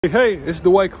Hey, it's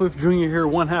Dwight Cliff Jr. here,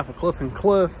 one half of Cliff and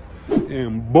Cliff.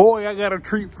 And boy, I got a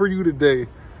treat for you today.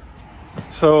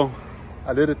 So,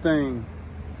 I did a thing.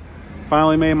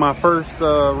 Finally made my first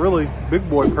really big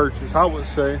boy purchase, I would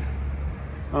say.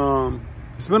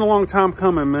 It's been a long time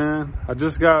coming, man. I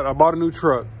bought a new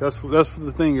truck. That's what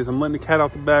the thing is. I'm letting the cat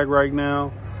out the bag right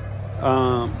now.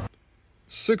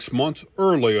 6 months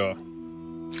earlier.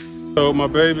 So, my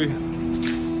baby.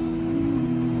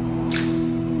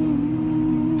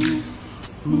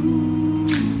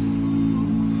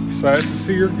 Excited to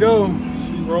see her go.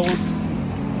 She rolling.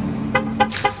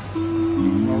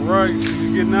 All right,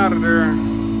 she's getting out of there.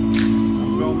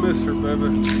 I'm gonna miss her, baby.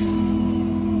 Gonna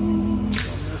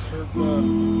miss her, but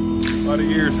a lot of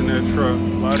years in that truck.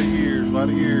 A lot of years.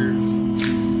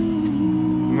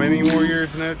 Many more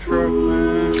years in that truck,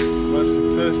 man. Much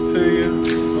success to you.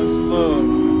 Much love.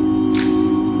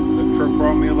 That truck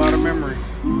brought me a lot of memories.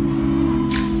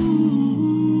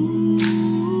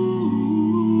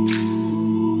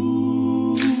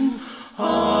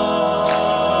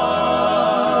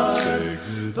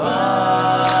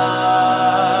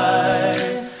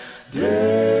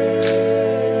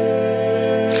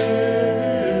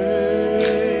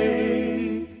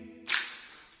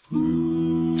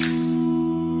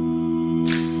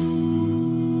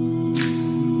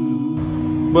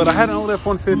 But I had an old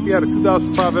F-150. I had a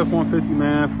 2005 F-150,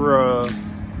 man,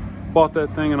 bought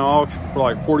that thing in an auction for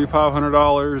like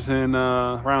 $4,500 in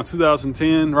around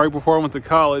 2010, right before I went to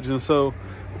college. And so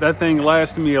that thing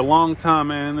lasted me a long time,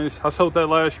 man. I sold that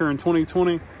last year in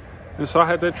 2020. And so I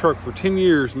had that truck for 10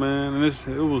 years, man. And it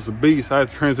was a beast. I had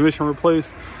the transmission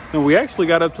replaced. And we actually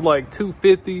got up to like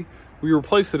 250. We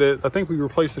replaced it I think we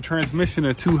replaced the transmission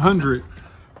at 200.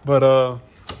 But,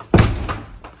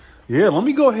 yeah, let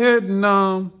me go ahead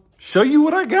and show you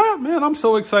what I got, man. I'm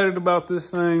so excited about this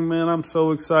thing, man. I'm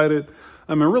so excited.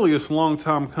 I mean, really, it's a long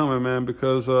time coming, man,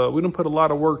 because we done put a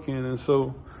lot of work in. And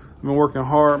so I've been working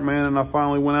hard, man, and I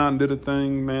finally went out and did a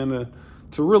thing, man,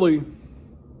 to really,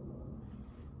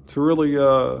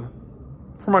 for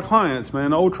my clients,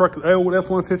 man. The old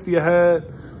F-150 I had,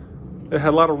 it had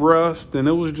a lot of rust, and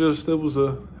it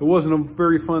wasn't a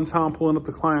very fun time pulling up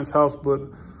the client's house, but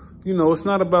you know, it's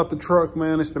not about the truck,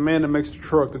 man. It's the man that makes the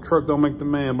truck. The truck don't make the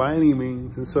man by any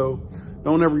means. And so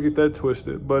don't ever get that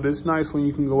twisted. But it's nice when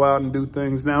you can go out and do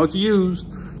things. Now it's used.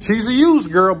 She's a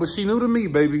used girl, but she new to me,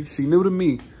 baby. She new to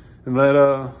me. And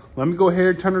let me go ahead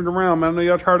and turn it around, man. I know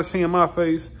y'all tired of seeing my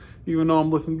face, even though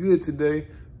I'm looking good today,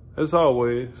 as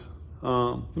always.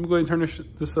 Let me go ahead and turn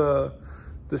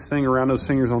this thing around. Those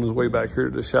singers on his way back here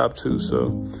to the shop too, so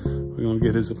we're gonna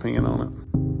get his opinion on it.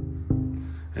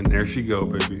 And there she go,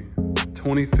 baby.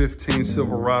 2015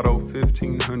 Silverado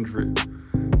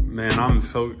 1500. Man, I'm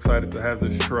so excited to have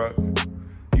this truck.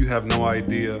 You have no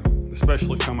idea,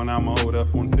 especially coming out my old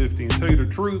F-150. And tell you the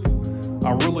truth,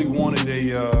 I really wanted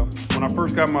when I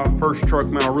first got my first truck,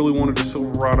 man, I really wanted a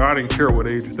Silverado. I didn't care what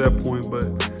age at that point,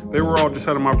 but they were all just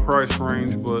out of my price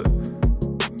range. But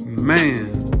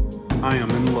man, I am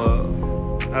in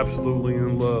love, absolutely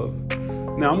in love.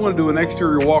 Now I'm gonna do an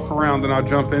exterior walk around, then I'll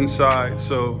jump inside.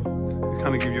 So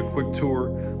kind of give you a quick tour.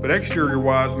 But exterior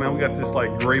wise, man, we got this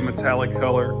like gray metallic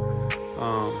color.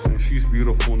 And she's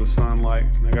beautiful in the sunlight.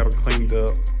 And I got her cleaned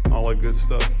up, all that good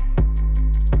stuff.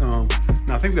 Now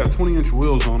I think we got 20-inch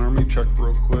wheels on her. Let me check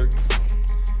real quick.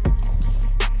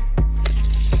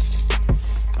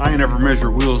 I ain't ever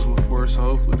measured wheels before, so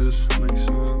hopefully this makes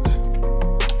sense.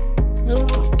 Yeah,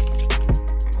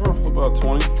 roughly about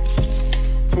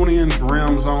 20-inch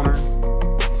rims on her.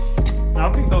 Now,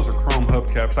 I think those are chrome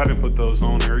hubcaps. I didn't put those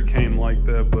on there. It came like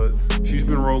that, but she's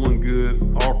been rolling good,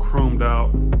 all chromed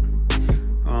out.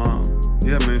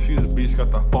 Yeah, man, she's a beast.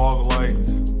 Got the fog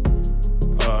lights.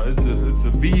 It's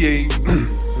a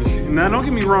V8. Now, don't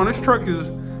get me wrong. This truck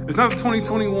it's not a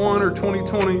 2021 or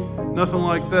 2020, nothing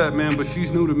like that, man. But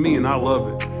she's new to me, and I love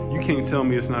it. You can't tell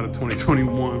me it's not a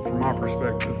 2021 from my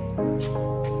perspective.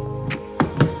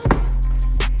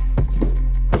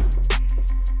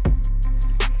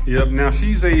 Yep, now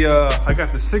she's I got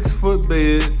the 6-foot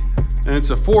bed, and it's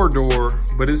a 4-door,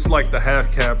 but it's like the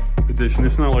half cap edition.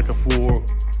 It's not like a full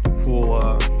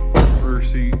rear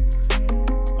seat.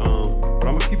 But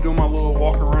I'm gonna keep doing my little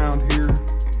walk around here.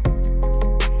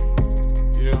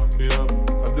 Yeah.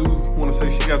 I do wanna say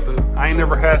she got I ain't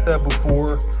never had that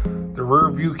before. The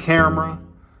rear view camera,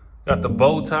 got the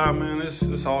bow tie, man.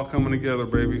 It's all coming together,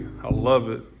 baby. I love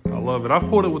it. I've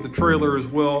pulled it with the trailer as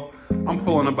well. I'm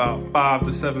pulling about 5,000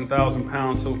 to 7,000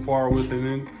 pounds so far with it,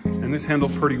 and it's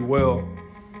handled pretty well.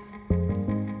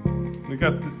 We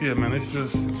got, yeah, man, it's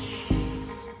just,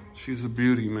 she's a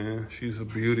beauty, man. She's a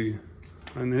beauty.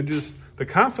 And it just, the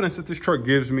confidence that this truck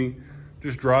gives me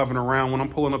just driving around when I'm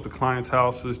pulling up the client's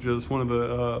house is just one of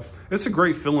the, it's a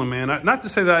great feeling, man. Not to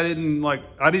say that I didn't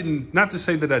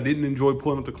enjoy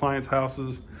pulling up the client's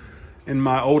houses in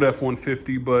my old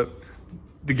F-150, but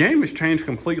the game has changed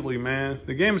completely, man.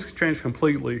 The game has changed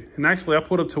completely. And actually, I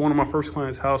pulled up to one of my first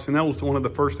clients' house, and that was one of the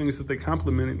first things that they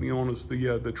complimented me on was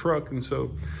the truck. And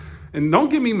so, and don't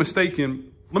get me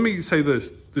mistaken, let me say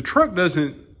this. The truck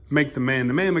doesn't make the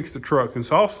man makes the truck. And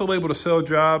so I was still able to sell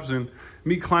jobs and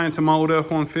meet clients in my old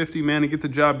F-150, man, and get the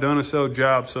job done and sell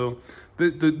jobs. So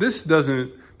this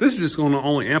is just going to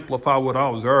only amplify what I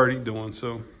was already doing.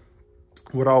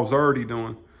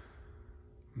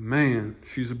 Man,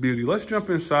 she's a beauty. Let's jump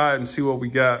inside and see what we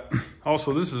got.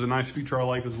 Also, this is a nice feature I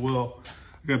like as well.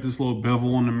 I got this little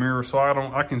bevel on the mirror so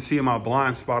I can see my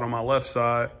blind spot on my left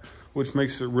side, which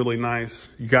makes it really nice.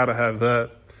 You gotta have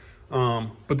that.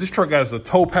 But this truck has a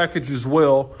tow package as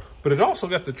well, but it also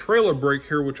got the trailer brake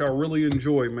here, which I really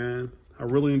enjoy, man. I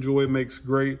really enjoy it, makes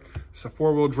great. It's a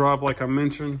 4-wheel drive, like I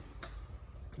mentioned.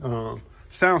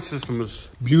 Sound system is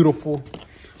beautiful.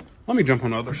 Let me jump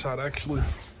on the other side, actually.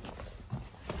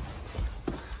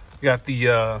 Got the,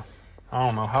 I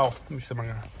don't know how, let me see if I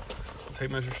got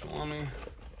tape measure still on me.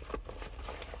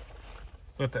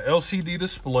 Got the LCD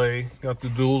display, got the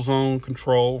dual zone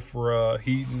control for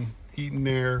heat and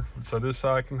air. So this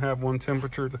side can have one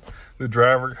temperature, the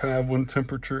driver can have one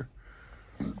temperature.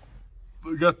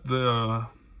 We got the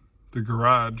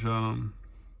garage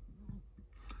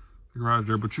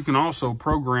there, but you can also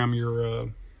program your,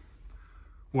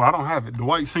 well, I don't have it.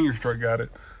 Dwight Singer's truck got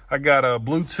it. I got a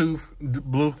Bluetooth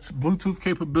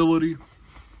capability.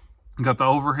 Got the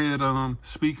overhead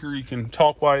speaker. You can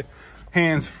talk while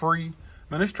hands free.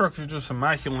 Man, this truck is just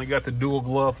immaculate. Got the dual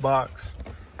glove box.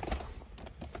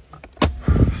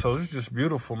 So it's just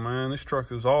beautiful, man. This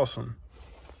truck is awesome.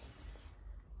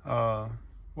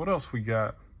 What else we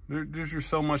got? There's just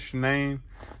so much to name.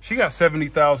 She got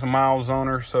 70,000 miles on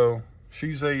her, so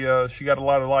she got a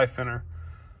lot of life in her.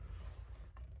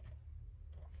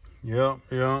 Yep.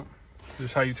 This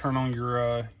is how you turn on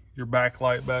your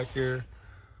backlight back here.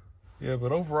 Yeah,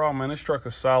 but overall, man, this truck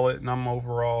is solid, and I'm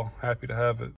overall happy to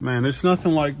have it. Man, it's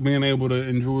nothing like being able to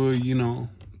enjoy, you know,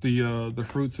 the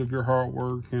fruits of your hard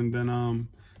work. And then not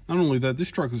only that,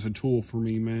 this truck is a tool for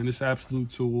me, man. It's an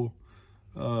absolute tool.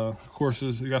 Of course,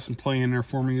 it got some play in there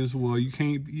for me as well. You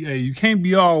can't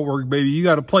be all work, baby. You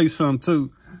got to play some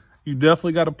too. You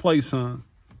definitely got to play some.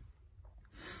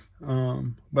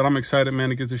 But I'm excited, man,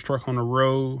 to get this truck on the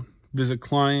road, visit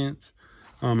clients.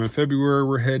 In February,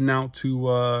 we're heading down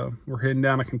to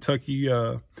Kentucky,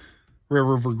 Red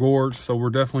River Gorge. So we're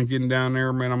definitely getting down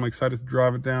there, man. I'm excited to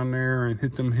drive it down there and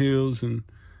hit them hills and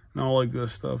all that good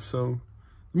stuff. So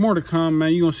more to come,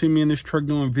 man. You're going to see me in this truck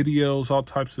doing videos, all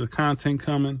types of content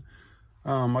coming.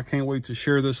 I can't wait to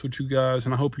share this with you guys.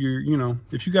 And I hope you know,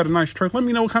 if you got a nice truck, let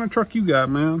me know what kind of truck you got,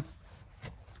 man.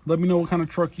 Let me know what kind of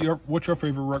truck what your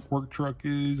favorite work truck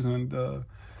is, and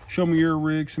show me your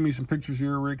rig. Send me some pictures of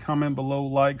your rig. Comment below,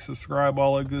 like, subscribe,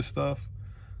 all that good stuff.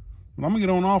 But I'm gonna get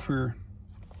on off here.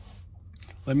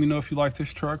 Let me know if you like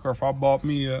this truck, or if I bought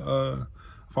me a,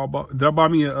 did I buy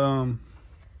me a,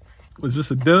 was this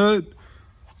a dud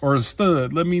or a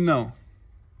stud? Let me know.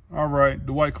 All right,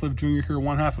 Dwight Cliff Jr. here,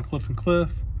 one half of Cliff and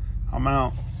Cliff. I'm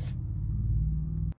out.